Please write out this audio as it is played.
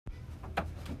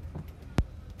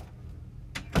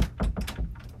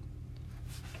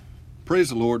Praise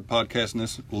the Lord, podcast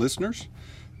listeners.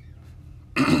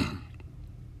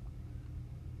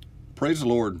 Praise the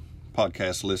Lord,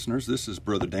 podcast listeners. This is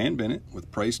Brother Dan Bennett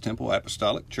with Praise Temple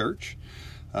Apostolic Church.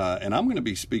 And I'm going to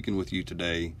be speaking with you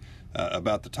today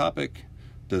about the topic,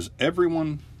 does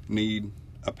everyone need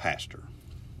a pastor?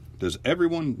 Does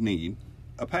everyone need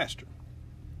a pastor?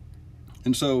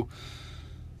 And so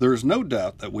there is no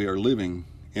doubt that we are living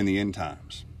in the end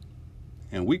times.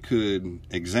 And we could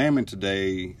examine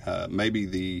today maybe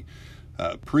the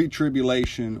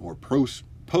pre-tribulation or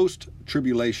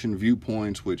post-tribulation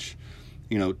viewpoints, which,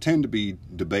 tend to be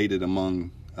debated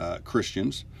among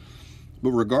Christians.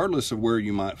 But regardless of where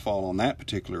you might fall on that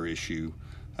particular issue,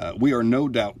 we are no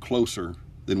doubt closer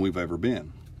than we've ever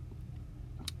been.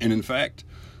 And in fact,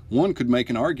 one could make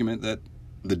an argument that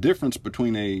the difference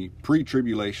between a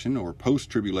pre-tribulation or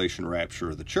post-tribulation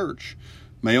rapture of the church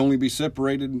may only be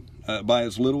separated by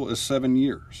as little as 7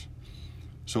 years.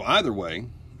 So either way,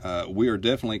 we are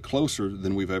definitely closer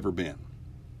than we've ever been.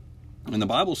 And the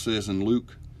Bible says in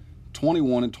Luke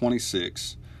 21 and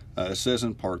 26, it says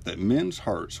in part that men's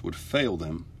hearts would fail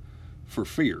them for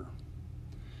fear.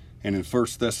 And in 1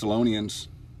 Thessalonians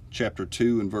chapter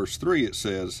 2 and verse 3, it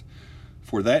says,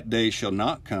 "For that day shall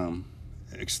not come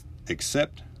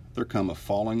except there come a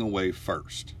falling away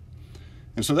first."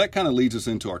 And so that kind of leads us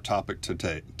into our topic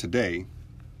today.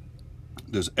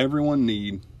 Does everyone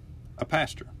need a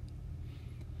pastor?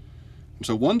 And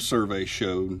so one survey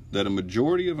showed that a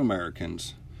majority of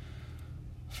Americans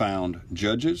found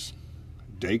judges,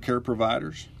 daycare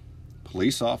providers,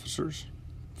 police officers,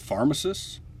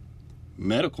 pharmacists,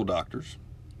 medical doctors,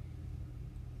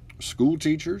 school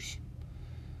teachers,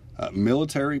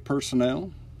 military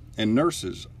personnel, and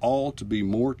nurses all to be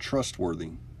more trustworthy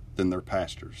than their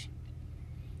pastors.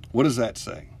 What does that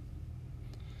say?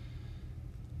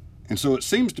 And so it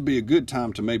seems to be a good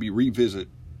time to maybe revisit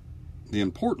the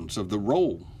importance of the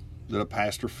role that a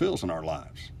pastor fills in our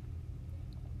lives.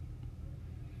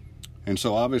 And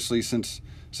so obviously, since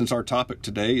our topic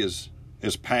today is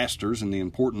pastors and the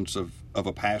importance of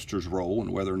a pastor's role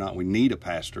and whether or not we need a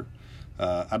pastor,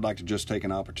 I'd like to just take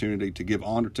an opportunity to give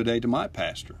honor today to my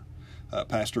pastor,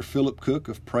 Pastor Philip Cook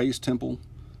of Praise Temple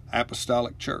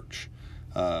Apostolic Church.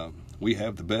 We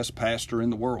have the best pastor in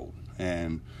the world,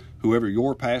 and whoever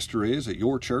your pastor is at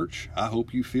your church, I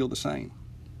hope you feel the same.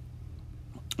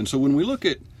 And so when we look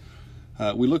at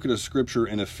a scripture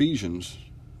in Ephesians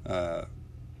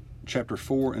chapter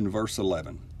 4 and verse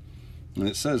 11, and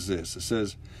it says this, it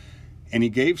says, "And he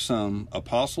gave some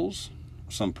apostles,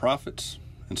 some prophets,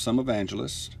 and some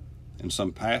evangelists, and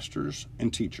some pastors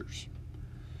and teachers."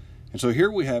 And so here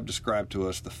we have described to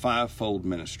us the fivefold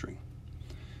ministry.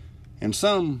 And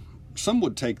some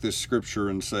would take this scripture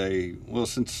and say, well,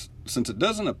 since it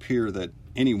doesn't appear that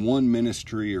any one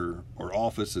ministry or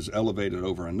office is elevated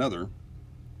over another,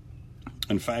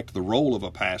 in fact, the role of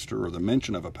a pastor or the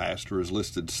mention of a pastor is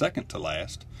listed second to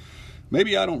last,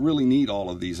 maybe I don't really need all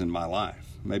of these in my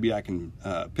life. Maybe I can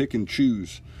pick and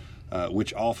choose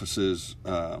which offices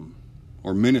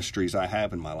or ministries I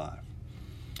have in my life.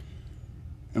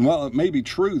 And while it may be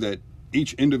true that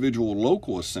each individual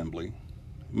local assembly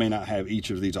may not have each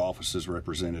of these offices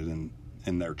represented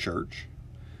in their church,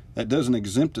 that doesn't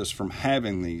exempt us from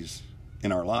having these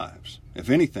in our lives. If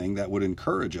anything, that would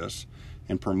encourage us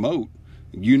and promote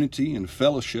unity and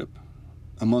fellowship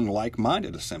among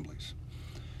like-minded assemblies.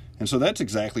 And so that's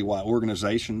exactly why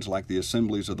organizations like the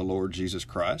Assemblies of the Lord Jesus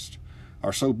Christ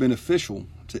are so beneficial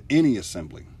to any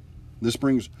assembly. This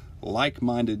brings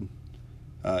like-minded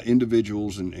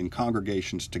individuals and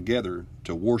congregations together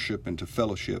to worship and to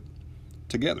fellowship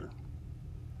together.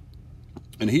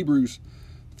 In Hebrews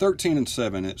 13 and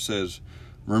 7, it says,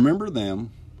 "Remember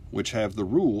them which have the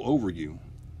rule over you,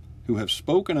 who have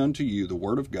spoken unto you the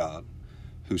word of God,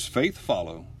 whose faith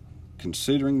follow,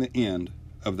 considering the end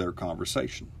of their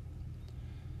conversation."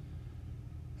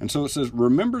 And so it says,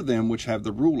 remember them which have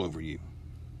the rule over you.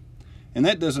 And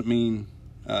that doesn't mean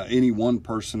any one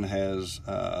person has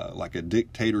like a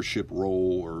dictatorship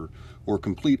role or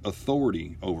complete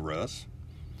authority over us.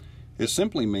 It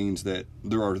simply means that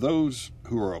there are those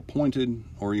who are appointed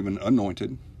or even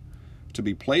anointed to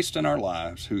be placed in our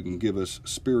lives who can give us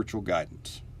spiritual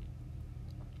guidance.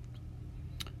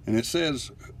 And it says,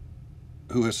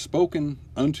 who has spoken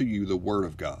unto you the word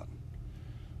of God.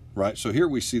 Right? So here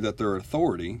we see that their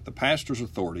authority, the pastor's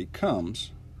authority, comes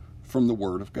from the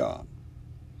word of God.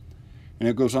 And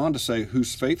it goes on to say,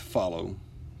 whose faith follow,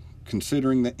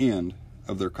 considering the end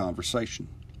of their conversation.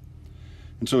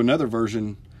 And so another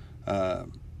version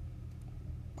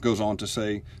goes on to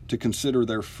say, to consider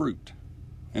their fruit.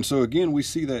 And so again, we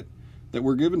see that that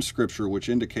we're given Scripture which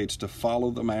indicates to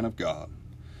follow the man of God,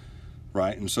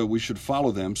 right? And so we should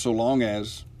follow them so long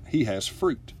as he has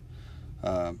fruit.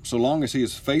 So long as he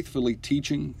is faithfully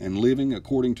teaching and living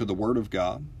according to the Word of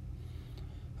God,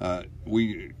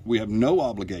 we have no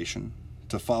obligation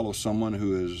to follow someone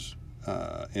who is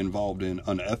involved in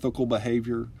unethical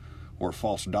behavior or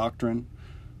false doctrine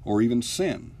or even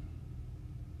sin.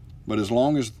 But as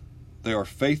long as they are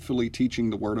faithfully teaching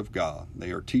the Word of God,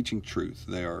 they are teaching truth,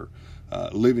 they are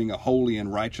living a holy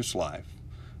and righteous life,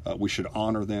 we should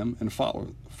honor them and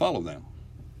follow them.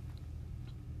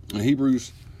 In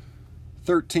Hebrews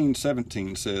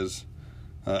 13:17 says,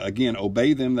 again,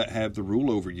 obey them that have the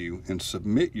rule over you, and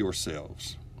submit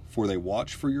yourselves, for they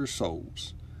watch for your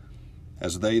souls,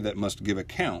 as they that must give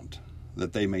account,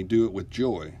 that they may do it with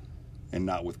joy, and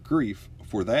not with grief,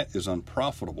 for that is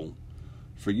unprofitable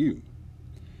for you.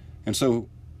 And so,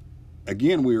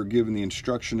 again, we are given the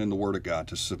instruction in the Word of God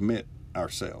to submit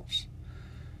ourselves.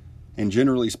 And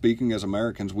generally speaking, as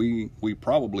Americans, we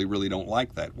probably really don't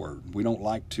like that word. We don't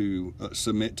like to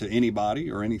submit to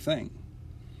anybody or anything.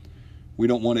 We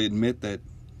don't want to admit that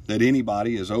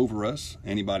anybody is over us,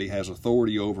 anybody has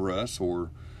authority over us,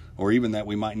 or even that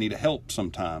we might need help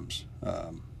sometimes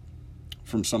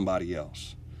from somebody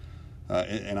else.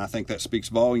 And I think that speaks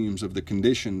volumes of the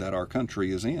condition that our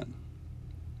country is in.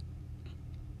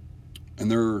 And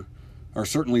there are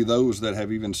certainly those that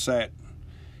have even sat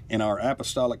in our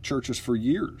apostolic churches for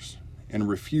years and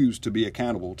refused to be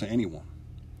accountable to anyone.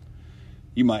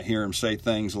 You might hear them say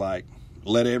things like,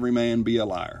 "Let every man be a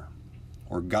liar,"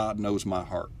 or "God knows my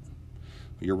heart."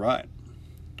 You're right.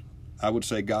 I would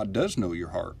say God does know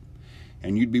your heart,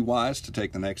 and you'd be wise to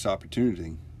take the next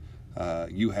opportunity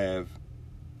you have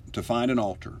to find an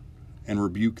altar and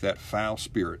rebuke that foul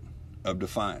spirit of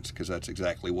defiance, because that's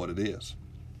exactly what it is.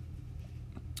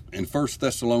 In 1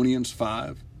 Thessalonians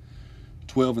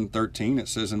 5:12 and 13, it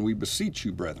says, "And we beseech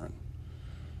you, brethren,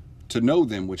 to know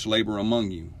them which labor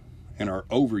among you, and are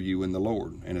over you in the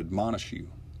Lord, and admonish you,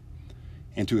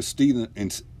 and to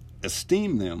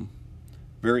esteem them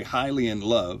very highly in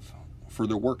love for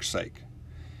their work's sake,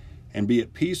 and be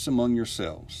at peace among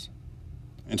yourselves."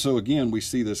 And so again, we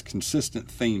see this consistent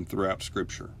theme throughout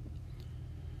Scripture.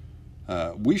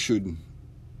 We should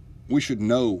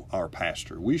know our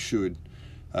pastor. We should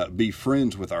be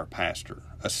friends with our pastor,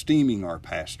 esteeming our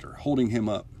pastor, holding him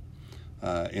up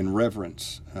in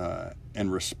reverence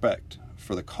and respect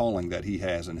for the calling that he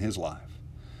has in his life.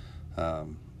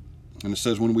 And it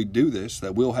says when we do this,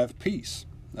 that we'll have peace.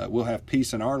 We'll have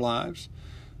peace in our lives.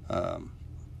 And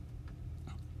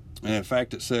in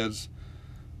fact, it says,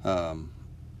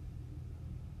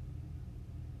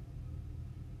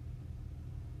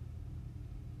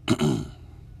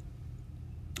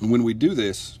 when we do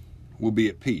this, we'll be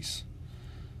at peace.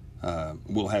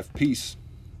 We'll have peace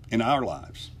in our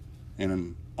lives and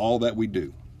in all that we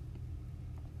do.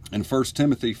 In 1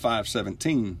 Timothy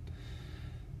 5:17,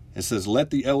 it says, "Let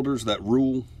the elders that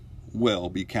rule well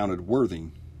be counted worthy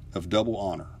of double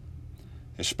honor,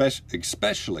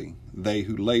 especially they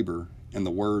who labor in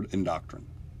the word and doctrine."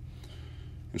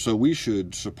 And so we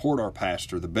should support our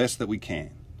pastor the best that we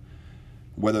can,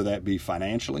 whether that be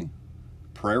financially,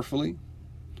 prayerfully,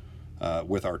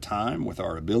 with our time, with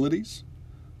our abilities.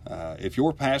 If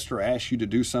your pastor asks you to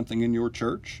do something in your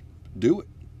church, do it.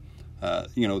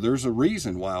 There's a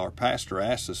reason why our pastor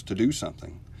asks us to do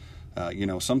something.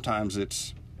 Sometimes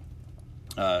it's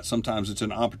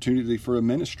an opportunity for a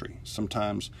ministry.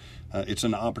 Sometimes it's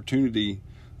an opportunity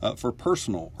for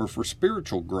personal or for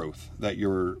spiritual growth that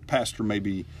your pastor may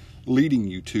be leading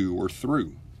you to or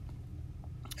through.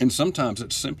 And sometimes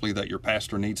it's simply that your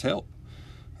pastor needs help.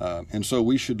 And so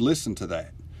we should listen to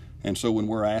that. And so when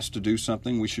we're asked to do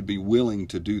something, we should be willing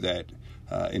to do that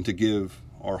and to give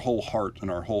our whole heart and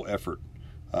our whole effort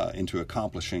into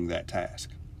accomplishing that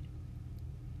task.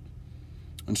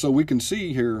 And so we can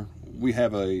see here we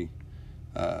have a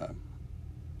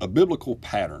biblical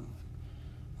pattern,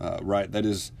 right? That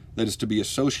is to be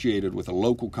associated with a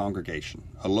local congregation,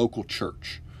 a local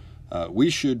church.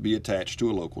 We should be attached to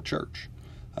a local church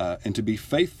and to be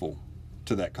faithful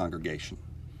to that congregation.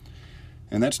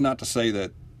 And that's not to say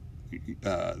that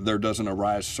there doesn't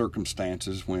arise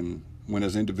circumstances when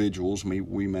as individuals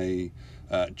we may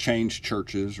change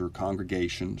churches or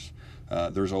congregations.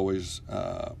 There's always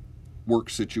work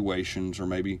situations or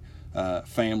maybe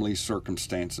family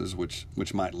circumstances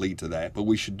which might lead to that. But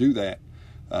we should do that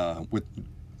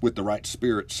with the right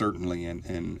spirit, certainly,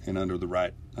 and under the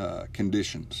right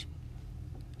conditions.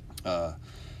 But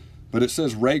it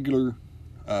says regular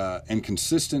and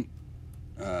consistent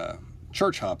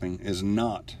church hopping is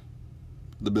not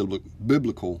the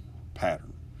biblical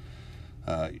pattern.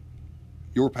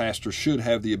 Your pastor should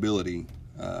have the ability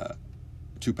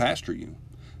to pastor you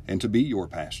and to be your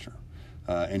pastor.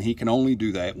 And he can only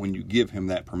do that when you give him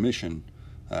that permission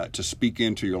to speak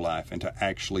into your life and to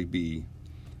actually be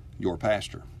your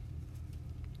pastor.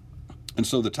 And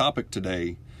so the topic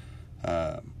today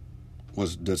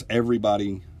was, does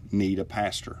everybody need a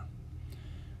pastor?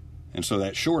 And so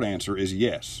that short answer is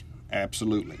yes,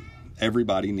 absolutely.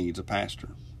 Everybody needs a pastor.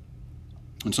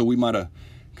 And so we might have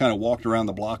kind of walked around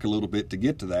the block a little bit to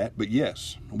get to that, but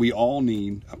yes, we all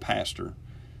need a pastor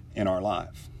in our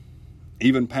life.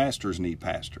 Even pastors need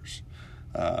pastors.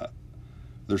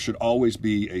 There should always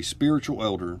be a spiritual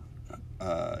elder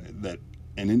that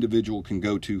an individual can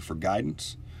go to for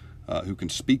guidance, who can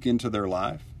speak into their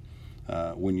life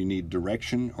when you need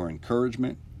direction or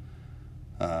encouragement.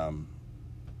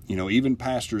 Even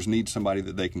pastors need somebody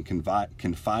that they can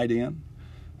confide in.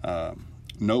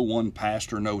 No one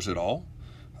pastor knows it all.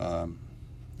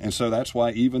 And so that's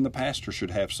why even the pastor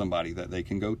should have somebody that they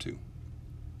can go to.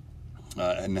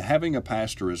 And having a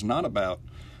pastor is not about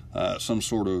some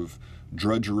sort of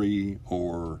drudgery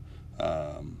or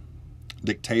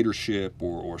dictatorship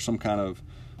or some kind of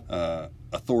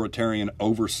authoritarian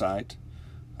oversight.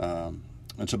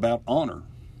 It's about honor,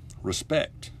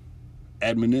 respect,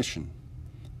 admonition,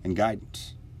 and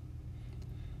guidance.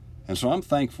 And so I'm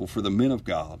thankful for the men of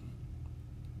God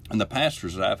and the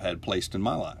pastors that I've had placed in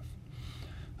my life.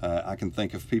 I can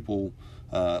think of people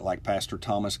like Pastor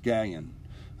Thomas Gallion,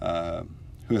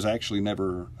 who has actually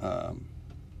never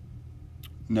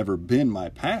been my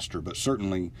pastor, but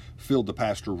certainly filled the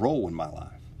pastor role in my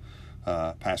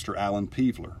life. Pastor Alan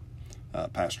Peevler,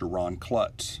 Pastor Ron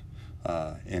Klutz,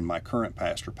 and my current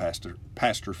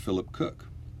Pastor Philip Cook.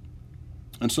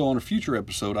 And so on a future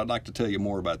episode, I'd like to tell you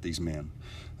more about these men,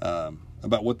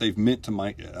 about what they've meant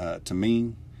to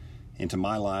me, into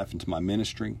my life, into my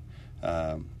ministry,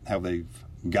 how they've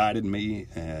guided me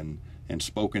and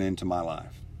spoken into my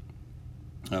life.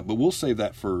 But we'll save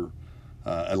that for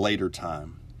a later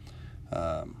time.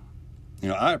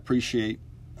 I appreciate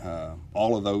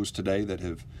all of those today that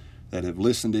have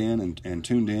listened in and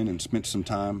tuned in and spent some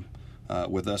time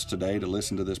with us today to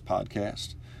listen to this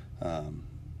podcast.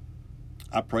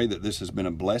 I pray that this has been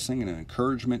a blessing and an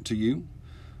encouragement to you.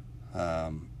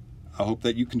 I hope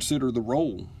that you consider the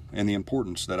role and the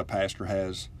importance that a pastor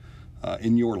has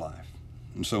in your life.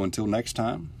 And so until next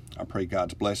time, I pray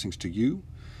God's blessings to you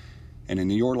and in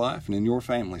your life and in your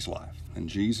family's life. In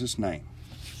Jesus' name.